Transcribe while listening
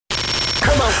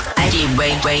I keep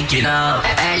waking up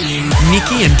early.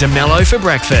 Nikki and Mello for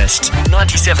breakfast.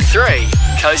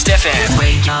 97.3 Coast FM.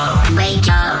 Wake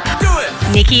up. Do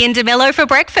it. Nikki and Mello for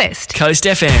breakfast. Coast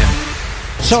FM.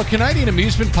 So a Canadian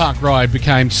amusement park ride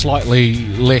became slightly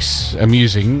less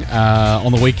amusing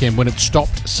on the weekend when it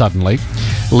stopped suddenly,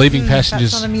 leaving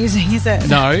passengers... That's not amusing, is it?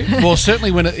 No. Well,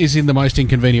 certainly when it is in the most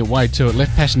inconvenient way too. It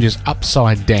left passengers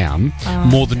upside down,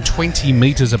 more than 20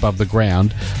 metres above the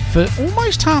ground for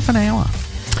almost half an hour.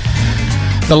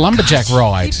 The Lumberjack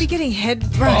ride. You'd be getting head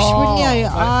rush, wouldn't you? Your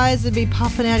eyes would be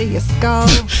popping out of your skull.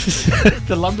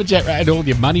 The Lumberjack ride, all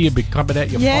your money would be coming out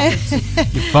your pockets.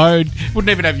 Your phone. Wouldn't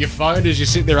even have your phone as you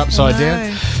sit there upside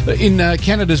down. In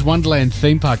Canada's Wonderland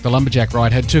theme park, the Lumberjack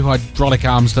ride had two hydraulic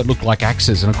arms that looked like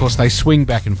axes, and of course they swing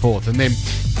back and forth, and then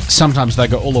sometimes they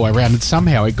go all the way around, and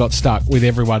somehow it got stuck with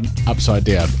everyone upside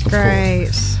down.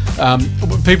 Great.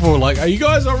 People were like, "Are you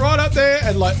guys all right up there?"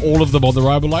 And like all of them on the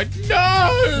ride were like,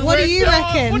 "No." What do you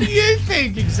reckon? What do you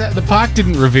think? Exactly. The park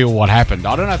didn't reveal what happened.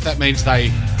 I don't know if that means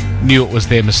they knew it was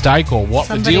their mistake or what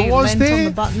Somebody the deal was there. on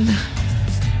the button.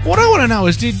 What I want to know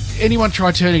is, did anyone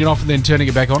try turning it off and then turning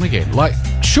it back on again? Like,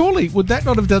 surely would that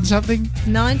not have done something?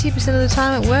 90% of the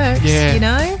time it works, Yeah. you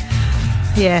know?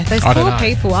 Yeah, those I don't poor know.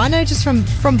 people. I know just from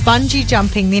bungee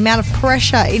jumping, the amount of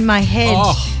pressure in my head.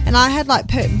 Oh. And I had like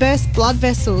burst blood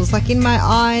vessels like in my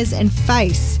eyes and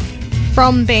face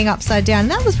from being upside down.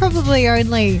 And that was probably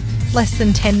only less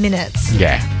than 10 minutes.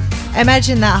 Yeah.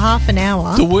 Imagine that half an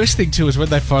hour. The worst thing too is when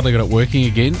they finally got it working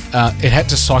again, it had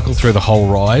to cycle through the whole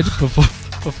ride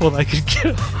before they could get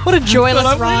it. What a joyless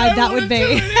But I ride that don't would wanna be.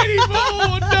 do it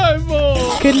anymore. No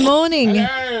more. Good morning.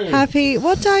 Hello. Happy,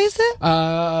 what day is it?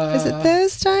 Is it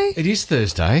Thursday? It is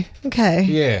Thursday. Okay.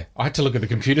 Yeah, I had to look at the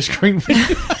computer screen when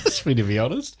you asked me, to be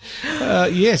honest.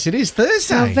 Yes, it is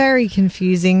Thursday. Oh, very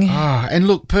confusing. And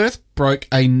look, Perth broke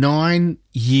a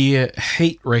 9-year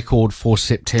heat record for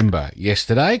September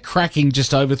yesterday, cracking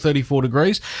just over 34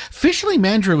 degrees. Officially,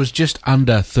 Mandurah was just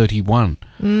under 31.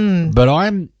 But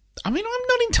I'm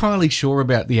not entirely sure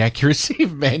about the accuracy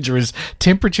of Mandurah's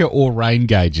temperature or rain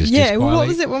gauges. Yeah, well, what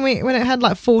was it when it had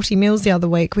like 40 mils the other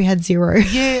week? We had 0.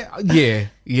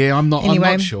 Yeah. I'm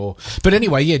not sure. But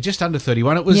anyway, yeah, just under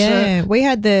 31. It was. Yeah, we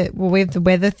have the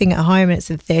weather thing at home, and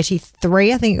it's at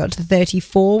 33. I think it got to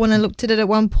 34 when I looked at it at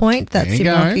one point. That's There you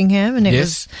in go. Rockingham, and it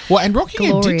was and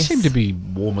Rockingham glorious. did seem to be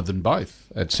warmer than both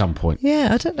at some point. Yeah,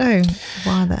 I don't know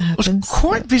why that It was happens.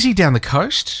 quite busy down the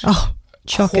coast. Oh,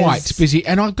 chockers. Quite busy.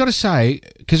 And I've got to say,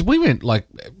 because we went like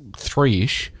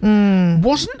 3-ish,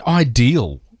 wasn't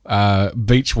ideal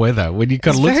beach weather when you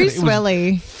kind of looked at it. Very swelly.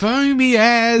 It was foamy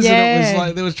as, and it was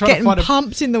like there was trying getting to find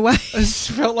pumped in the way. It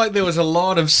felt like there was a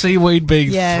lot of seaweed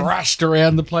being thrashed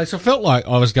around the place. I felt like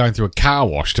I was going through a car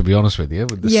wash, to be honest with you,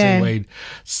 with the seaweed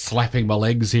slapping my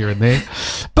legs here and there.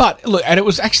 But look, and it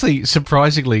was actually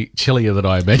surprisingly chillier than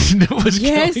I imagined it was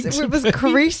Yes, going to it was be.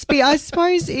 crispy. I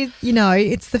suppose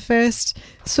it's the first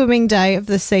swimming day of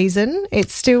the season.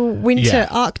 It's still winter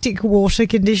Arctic water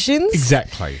conditions.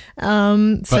 Exactly.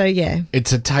 So yeah,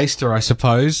 it's a taster, I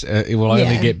suppose. It will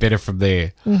only get better from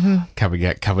there. Coming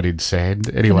out covered in sand.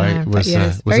 Anyway, No, it was,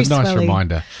 but was a nice swelly.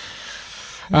 reminder.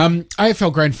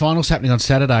 AFL Grand Finals happening on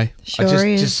Saturday. Sure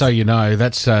is. Just so you know,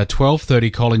 that's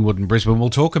 12:30 Collingwood and Brisbane. We'll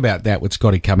talk about that with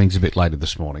Scotty Cummings a bit later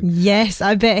this morning. Yes,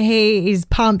 I bet he is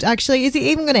pumped. Actually, is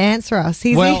he even going to answer us?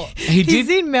 He's He's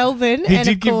in Melbourne, he and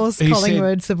did of give- course, he said-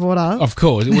 Collingwood supporter. Of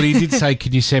course. Well, he did say,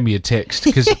 "Can you send me a text?"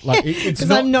 Because it's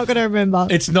Because I'm not going to remember.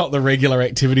 It's not the regular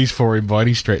activities for him by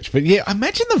any stretch. But yeah,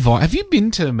 imagine the vibe. Have you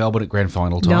been to Melbourne at Grand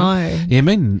Final time? No. Yeah, I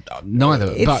mean,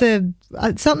 neither.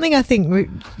 It's something I think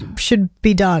should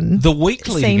be done. The week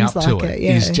leading up Seems to like it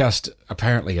it, is yeah. just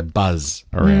apparently a buzz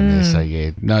around there. So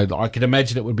yeah, no, I can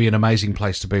imagine it would be an amazing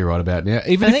place to be right about now.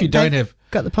 Even I if think you don't they've have,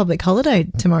 got the public holiday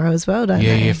tomorrow as well, don't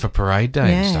they? yeah, for parade day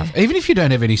and Yeah. stuff. Even if you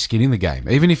don't have any skin in the game,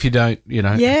 even if you don't,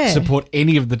 Yeah. support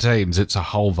any of the teams, it's a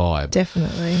whole vibe.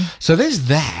 Definitely. So there's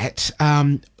that.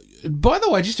 By the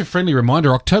way, just a friendly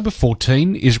reminder, October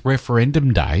 14 is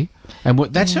referendum day. And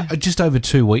that's just over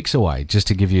 2 weeks away, just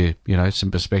to give you,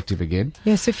 some perspective again.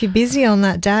 Yeah, so if you're busy on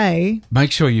that day,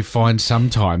 Make sure you find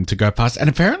some time to go past. And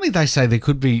apparently they say there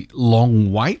could be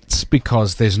long waits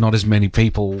because there's not as many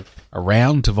people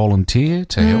around to volunteer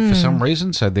to help for some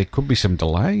reason. So there could be some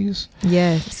delays.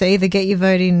 yeah, so either get your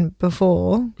vote in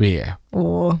before Yeah.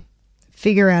 or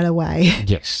figure out a way,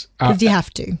 Yes. because you have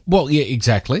to. Well, yeah,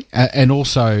 exactly. And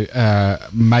also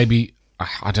maybe,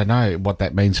 I don't know what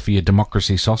that means for your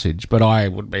democracy sausage, but I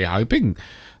would be hoping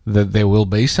that there will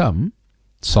be some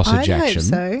sausage I hope action.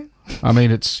 so. I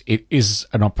mean, it is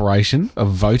an operation of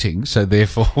voting, so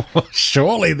therefore,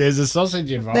 surely there's a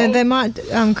sausage involved. They might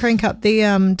crank up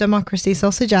the Democracy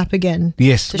Sausage app again.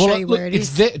 Yes. To show you where it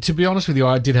is. There, to be honest with you,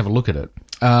 I did have a look at it.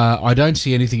 I don't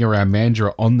see anything around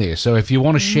Mandurah on there. So if you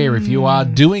want to share, if you are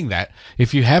doing that,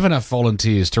 if you have enough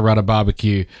volunteers to run a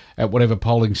barbecue at whatever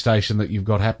polling station that you've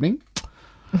got happening,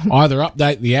 either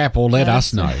update the app or let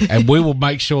us know, and we will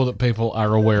make sure that people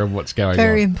are aware of what's going on.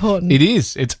 Very important. It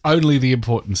is. It's only the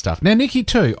important stuff. Now, Nikki,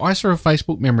 too, I saw a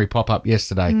Facebook memory pop up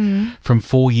yesterday from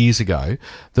 4 years ago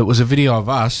that was a video of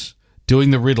us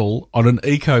doing the riddle on an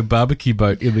eco barbecue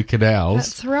boat in the canals.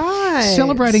 That's right.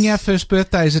 Celebrating our first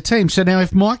birthday as a team. So now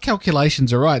if my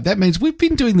calculations are right, that means we've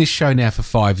been doing this show now for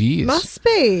 5 years. Must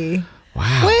be.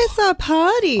 Wow. Where's our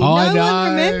party? I no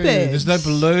one remembers. There's no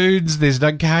balloons. There's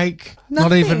no cake.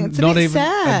 Nothing. It's not even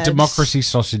sad. a democracy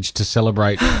sausage to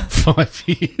celebrate 5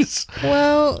 years.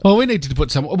 Well, we need to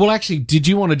put some. Well, actually, did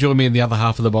you want to join me in the other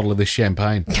half of the bottle of this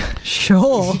champagne?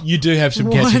 Sure. You do have some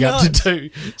Why catching up not? to do.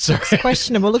 So It's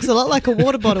questionable. Looks a lot like a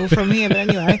water bottle from here, but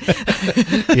anyway.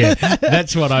 yeah,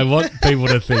 that's what I want people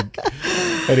to think.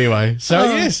 Anyway, so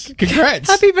yes, congrats.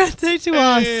 Happy birthday to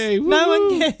Hey, us. No woo.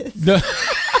 one cares. No.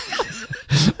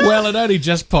 Well, it only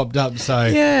just popped up, so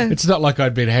Yeah. it's not like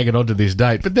I'd been hanging on to this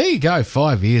date. But there you go,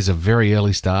 5 years of very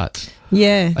early starts.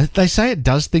 Yeah. They say it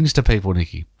does things to people,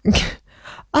 Nikki.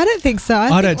 I don't think so. I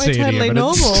I don't think see we're any totally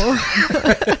evidence. normal.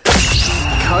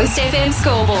 Coast FM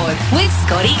scoreboard with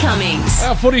Scotty Cummings.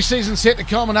 Our footy season set to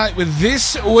culminate with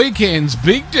this weekend's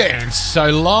big dance. So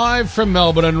live from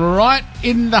Melbourne and right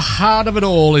in the heart of it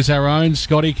all is our own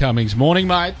Scotty Cummings. Morning,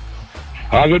 mate.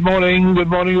 Good morning.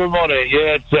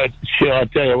 Yeah, I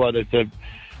tell you what, it's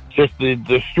just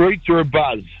the streets are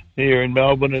abuzz here in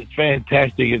Melbourne. It's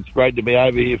fantastic. It's great to be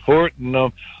over here for it, and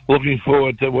I'm looking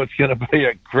forward to what's going to be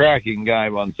a cracking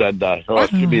game on Saturday. So it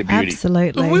should be a beauty.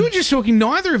 Absolutely. We were just talking,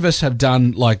 neither of us have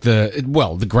done like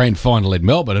the grand final in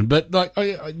Melbourne, but like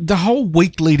the whole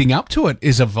week leading up to it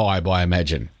is a vibe, I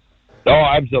imagine. Oh,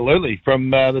 absolutely. From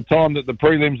the time that the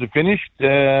prelims are finished,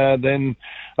 then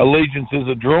allegiances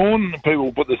are drawn,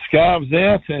 people put the scarves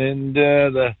out and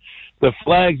the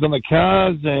flags on the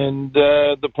cars, and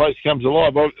the place comes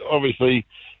alive. Obviously,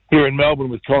 here in Melbourne,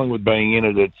 with Collingwood being in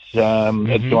it, it's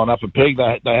gone up a peg.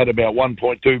 They had about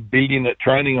 1.2 billion at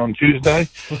training on Tuesday,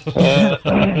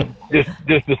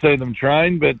 just to see them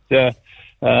train. But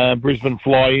Brisbane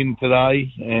fly in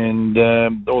today, and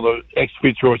all the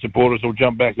ex-Fitzroy supporters will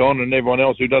jump back on, and everyone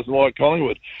else who doesn't like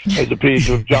Collingwood has appeared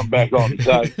to have jumped back on.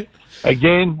 So,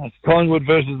 again, it's Collingwood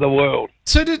versus the world.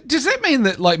 So does that mean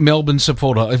that, like, Melbourne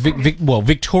supporter,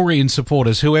 Victorian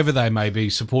supporters, whoever they may be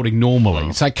supporting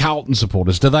normally, say Carlton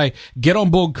supporters, do they get on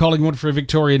board Collingwood for a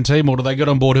Victorian team, or do they get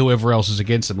on board whoever else is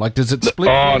against them? Like, does it split?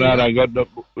 Oh, no,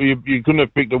 you couldn't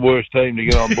have picked the worst team to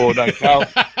get on board. No,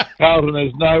 Carlton,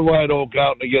 there's no way at all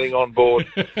Carlton are getting on board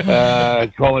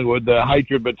Collingwood. The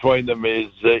hatred between them is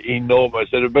enormous.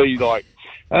 It'd be like,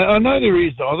 I know there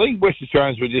is. I think West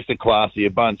Australians were just a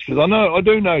classier bunch, because I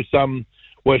do know some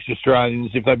West Australians,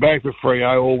 if they barrack for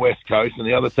Freo or West Coast and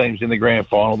the other team's in the grand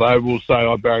final, they will say,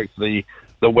 I barrack for the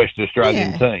West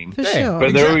Australian team. For sure.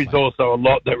 But there is also a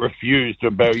lot that refuse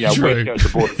to barrack. West Coast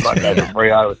supporters don't go for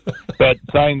Freo. But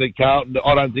saying that Carlton,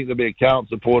 I don't think there'll be a Carlton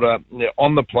supporter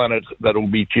on the planet that will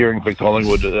be cheering for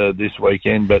Collingwood this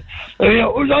weekend. But it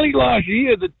was only last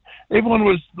year that everyone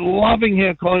was loving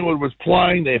how Collingwood was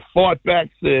playing, their fight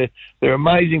backs, their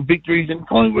amazing victories, and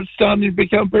Collingwood starting to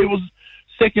become people's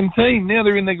second team. Now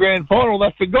they're in the grand final.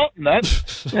 They've forgotten that.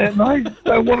 And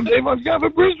they wanted everyone to go for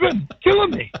Brisbane.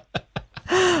 Killing me.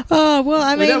 Oh, well,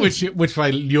 I mean... We know which way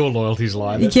your loyalties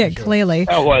lie. Yeah, for sure. clearly.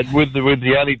 Oh, well, with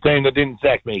the only team that didn't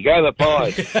sack me. Go the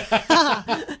Pies.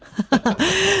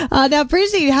 Now,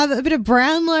 Brizzy, have a bit of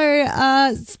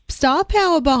Brownlow star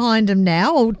power behind him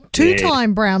now, or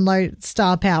two-time Brownlow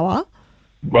star power.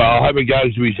 Well, I hope it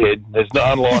goes to his head. It's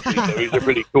not unlikely. So he's a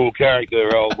pretty cool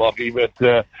character, old Lockie.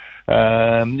 But,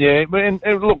 and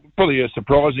look, probably a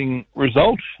surprising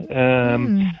result.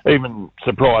 Even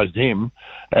surprised him.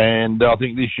 And I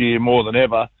think this year, more than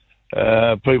ever,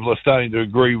 people are starting to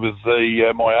agree with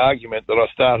my argument that I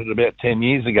started about 10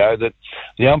 years ago, that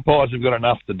the umpires have got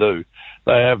enough to do.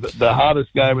 They have the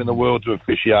hardest game in the world to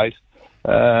officiate.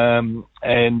 And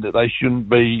they shouldn't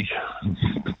be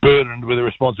burdened with the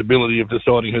responsibility of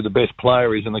deciding who the best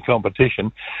player is in the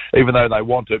competition, even though they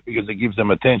want it because it gives them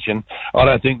attention. I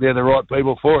don't think they're the right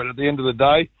people for it. At the end of the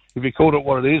day, if you called it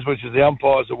what it is, which is the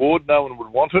Umpires Award, no one would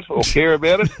want it or care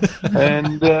about it.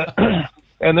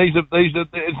 And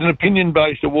it's an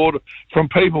opinion-based award from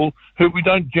people who we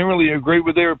don't generally agree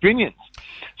with their opinions.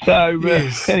 So,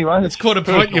 Yes. anyway. It's quite a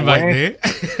point you make there.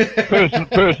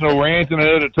 Personal rant and an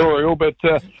editorial, but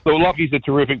Lockie's a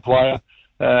terrific player.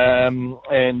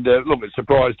 Look, it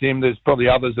surprised him. There's probably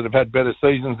others that have had better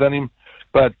seasons than him.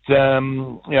 But,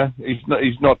 he's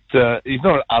not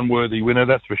an unworthy winner,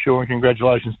 that's for sure, and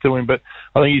congratulations to him. But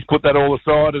I think he's put that all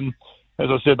aside, and as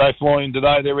I said, they fly in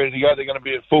today. They're ready to go. They're going to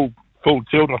be at full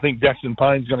tilt. I think Jackson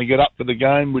Payne's going to get up for the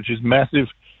game, which is massive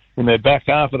in their back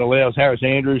half. It allows Harris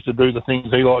Andrews to do the things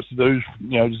he likes to do,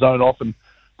 zone off and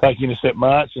take intercept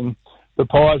marks. And the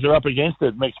Pies are up against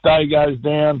it. McStay goes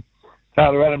down.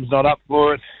 Taylor Adams not up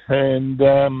for it.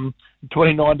 And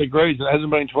 29 degrees. It hasn't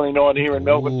been 29 here in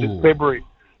Melbourne since February.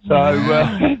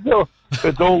 So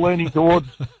it's all leaning towards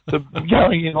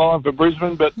going in line for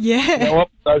Brisbane. But you know what?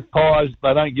 Those Pies,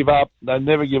 they don't give up. They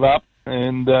never give up.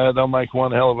 And they'll make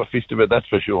one hell of a fist of it, that's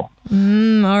for sure.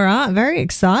 All right, very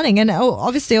exciting. And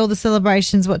obviously all the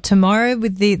celebrations, tomorrow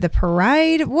with the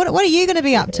parade? What are you going to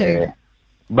be up to? Yeah.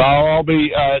 No, I'll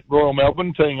be at Royal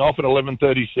Melbourne teeing off at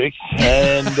 11:36,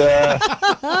 and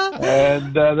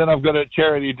then I've got a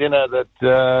charity dinner that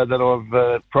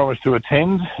I've promised to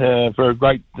attend for a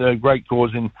great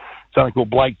cause in something called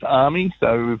Blake's Army.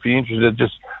 So if you're interested,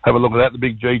 just have a look at that. The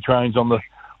big G train's on the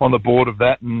board of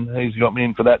that, and he's got me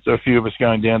in for that. So a few of us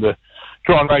going down to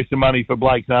try and raise some money for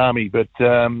Blake's Army. But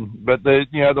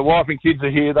the wife and kids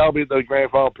are here. They'll be at the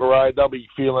grand final parade. They'll be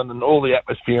feeling and all the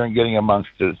atmosphere and getting amongst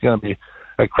it. It's going to be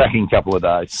a cracking couple of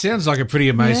days. Sounds like a pretty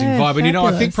amazing vibe. Fabulous. And,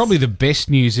 I think probably the best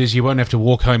news is you won't have to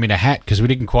walk home in a hat because we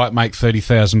didn't quite make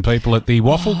 30,000 people at the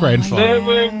Waffle Grand Final.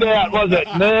 Never in doubt, was it?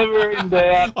 Never in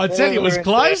doubt. I'd tell you it was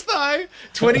close, though.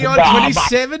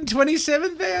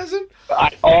 27,000.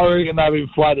 I reckon they've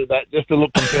inflated that just to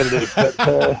look competitive. But,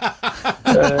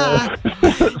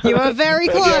 You were very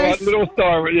close. there was a little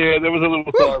sigh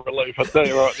of relief, I tell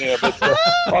you right now. But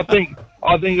I think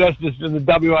that's just in the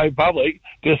WA public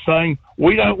just saying,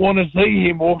 we don't want to see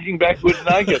him walking backwards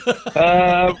naked.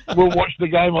 We'll watch the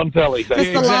game on telly. So.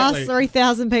 Just the last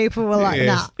 3,000 people were like,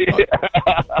 nah.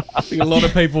 I think a lot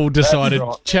of people decided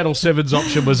Channel 7's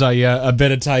option was a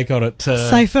better take on it.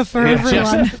 Safer for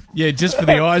everyone. Just for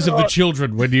the eyes of the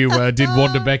children when you did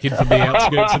wander back in from the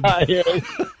outskirts.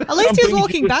 At least he was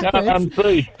walking backwards.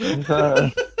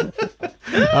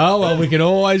 Oh, well, we can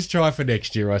always try for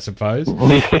next year, I suppose.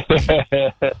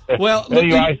 Well, look,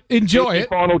 anyway, enjoy it.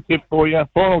 Final tip for you.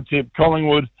 Final tip,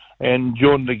 Collingwood and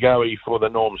Jordan DeGoey for the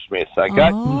Norm Smith, okay?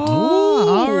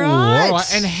 All right.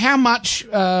 And how much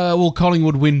will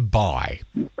Collingwood win by?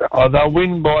 They'll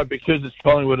win by, because it's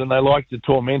Collingwood and they like to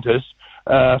torment us,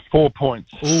 4 points.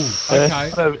 Ooh,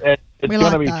 okay. It's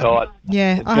going to be tight.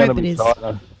 Yeah, I hope it is.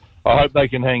 Tight. I hope they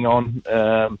can hang on.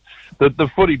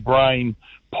 The footy brain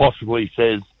possibly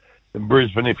says in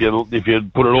Brisbane, if you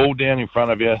put it all down in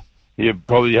front of you, you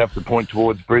probably have to point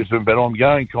towards Brisbane, but I'm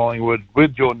going Collingwood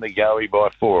with Jordan DeGoey by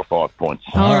 4 or 5 points.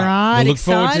 All right, we'll look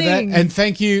forward to that. And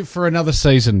thank you for another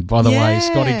season, by the way,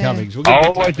 Scotty Cummings. I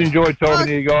always enjoy talking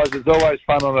to you guys. It's always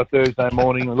fun on a Thursday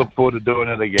morning. I look forward to doing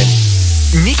it again.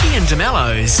 Nikki and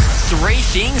DeMello's 3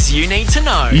 Things You Need to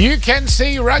Know. You can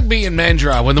see rugby in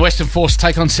Mandurah when the Western Force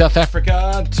take on South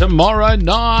Africa tomorrow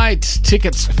night.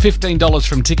 Tickets $15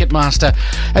 from Ticketmaster,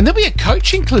 and there'll be a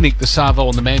coaching clinic, the Savo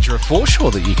on the Mandurah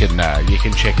foreshore, that you can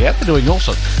check out. They're doing all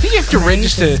sorts. I think you have to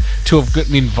register to have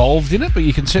gotten involved in it, but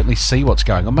you can certainly see what's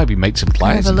going on. Maybe meet some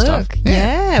players Have a and look. stuff.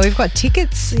 Yeah, we've got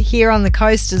tickets here on the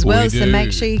coast as well, so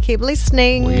make sure you keep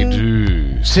listening. We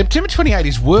do. September 28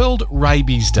 is World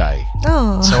Rabies Day. Oh.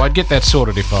 So I'd get that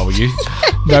sorted if I were you.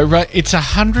 No, it's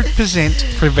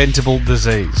 100% preventable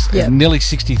disease. Yep. And nearly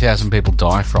 60,000 people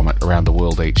die from it around the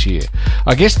world each year.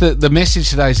 I guess the message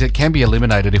today is it can be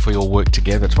eliminated if we all work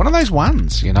together. It's one of those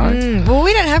ones, you know. Well,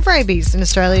 we don't have rabies in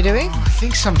Australia, do we? I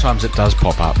think sometimes it does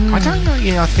pop up. I don't know.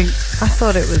 Yeah, I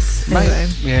thought it was. Anyway,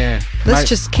 yeah. let's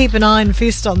just keep an iron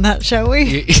fist on that, shall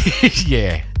we?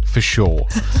 Yeah, for sure.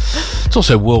 It's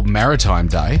also World Maritime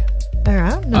Day. All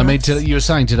right. Nice. I mean, you were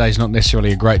saying today's not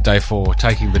necessarily a great day for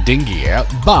taking the dinghy out,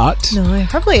 but... No,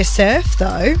 probably a surf,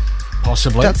 though.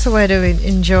 Possibly. That's a way to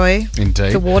enjoy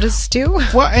Indeed. the waters still.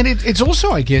 Well, and it's also,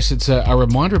 I guess, it's a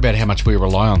reminder about how much we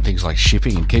rely on things like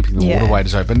shipping and keeping the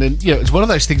waterways open. And, it's one of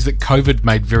those things that COVID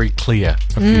made very clear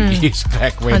a few years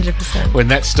back when 100%. When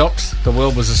that stopped, the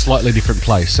world was a slightly different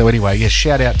place. So anyway, yes,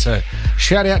 shout out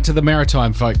to the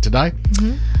maritime folk today.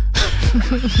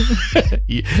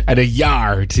 And a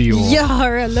yar to you all.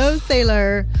 Yar, hello,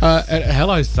 sailor.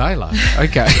 Hello, sailor.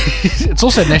 Okay. It's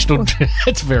also National...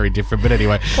 It's very different, but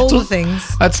anyway. All the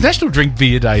things. It's National Drink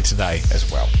Beer Day today as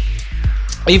well.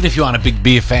 Even if you aren't a big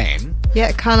beer fan.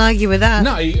 Yeah, can't argue with that.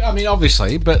 No, I mean,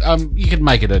 obviously, but you can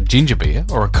make it a ginger beer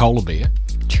or a cola beer.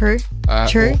 True.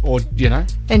 True. Or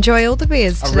Enjoy all the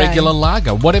beers a today. regular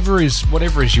lager. Whatever is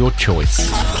your choice.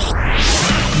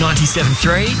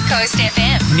 97.3 Coast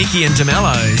FM. Nikki and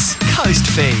DeMello's Coast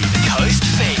Feed. Coast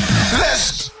Feed.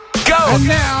 Let's Go! And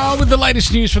now with the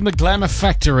latest news from the Glamour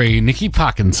Factory, Nikki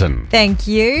Parkinson. Thank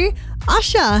you.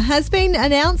 Usher has been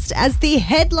announced as the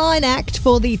headline act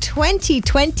for the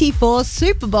 2024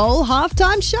 Super Bowl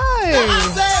halftime show.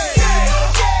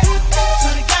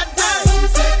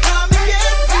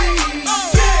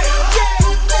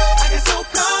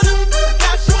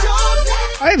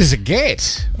 How does it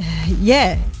get?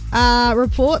 Yeah.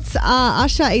 Reports are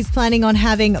Usher is planning on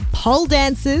having pole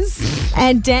dances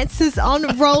and dances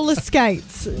on roller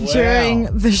skates during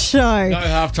the show. No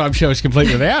halftime show is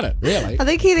complete without it, really. I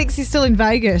think he thinks he's still in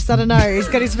Vegas. I don't know. He's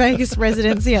got his Vegas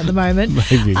residency at the moment.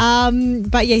 Maybe.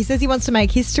 But yeah, he says he wants to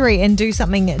make history and do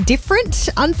something different,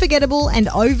 unforgettable, and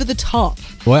over the top.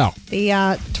 Wow. The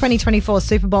 2024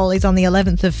 Super Bowl is on the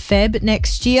 11th of Feb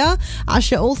next year.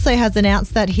 Usher also has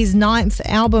announced that his 9th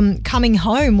album, Coming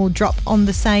Home, will drop on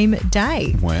the same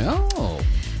day. Well.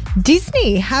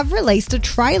 Disney have released a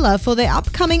trailer for their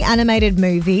upcoming animated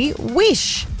movie,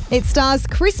 Wish. It stars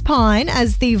Chris Pine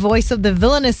as the voice of the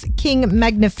villainous King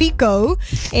Magnifico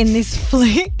in this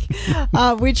flick,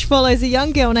 which follows a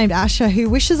young girl named Asha who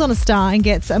wishes on a star and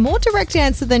gets a more direct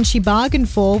answer than she bargained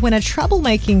for when a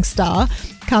troublemaking star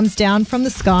comes down from the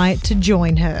sky to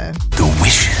join her. The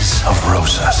wishes of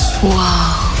Rosas.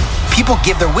 Wow. People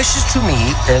give their wishes to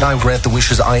me, and I grant the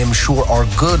wishes I am sure are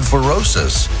good for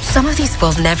Rosas. Some of these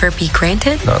will never be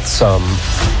granted. Not some,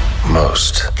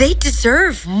 most. They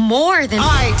deserve more than...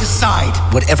 I decide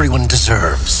what everyone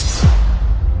deserves.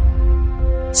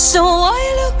 So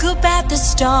I look up at the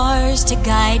stars to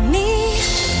guide me.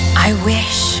 I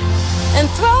wish. And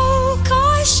throw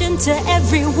caution to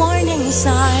every warning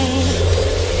sign.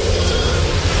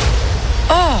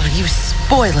 Oh, you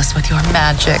spoil us with your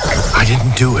magic. I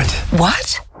didn't do it.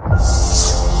 What?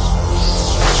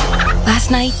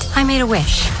 Last night, I made a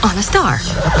wish on a star.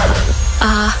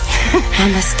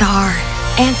 And the star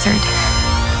answered.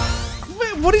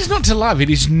 What is not to love? It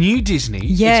is new Disney.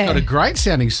 Yeah. It's got a great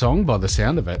sounding song by the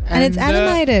sound of it. And it's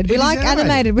animated. We it is like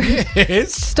animated.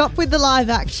 Yes. Stop with the live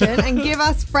action and give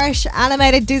us fresh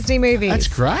animated Disney movies. That's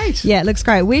great. Yeah, it looks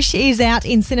great. Wish is out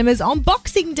in cinemas on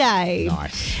Boxing Day.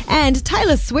 Nice. And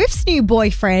Taylor Swift's new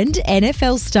boyfriend,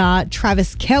 NFL star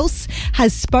Travis Kelce,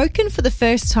 has spoken for the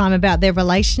first time about their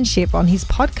relationship on his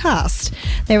podcast.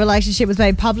 Their relationship was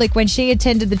made public when she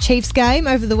attended the Chiefs game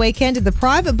over the weekend in the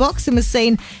private box and was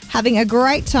seen having a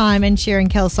great time and cheering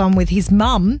Kelce on with his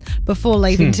mum before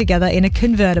leaving together in a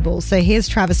convertible. So here's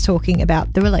Travis talking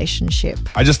about the relationship.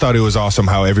 I just thought it was awesome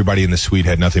how everybody in the suite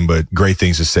had nothing but great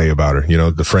things to say about her. You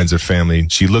know, the friends and family.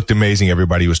 She looked amazing.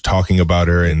 Everybody was talking about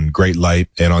her in great light.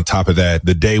 And on top of that,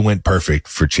 the day went perfect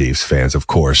for Chiefs fans, of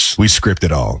course. We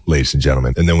scripted all, ladies and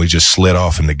gentlemen. And then we just slid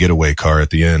off in the getaway car at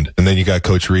the end. And then you got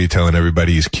Coach Reed telling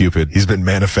everybody he's Cupid. He's been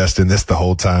manifesting this the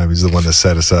whole time. He's the one that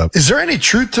set us up. Is there any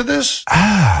truth to this?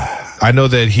 I know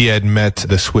that he had met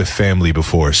the Swift family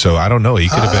before, so I don't know. He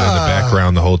could have been in the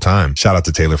background the whole time. Shout out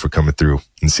to Taylor for coming through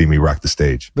and see me rock the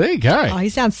stage. There you go. Oh, he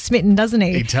sounds smitten, doesn't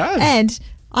he? He does. And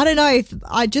I don't know if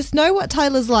I just know what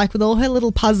Taylor's like with all her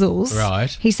little puzzles.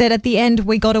 Right. He said at the end,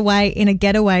 we got away in a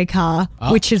getaway car,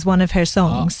 which is one of her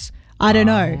songs. I don't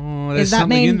know. there's Does that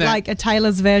something in mean that. like a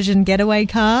Taylor's version getaway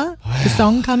car? The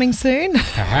song coming soon?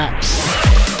 Perhaps.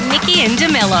 Nikki and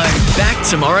DeMello. Back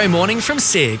tomorrow morning from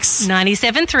 6.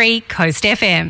 97.3 Coast FM.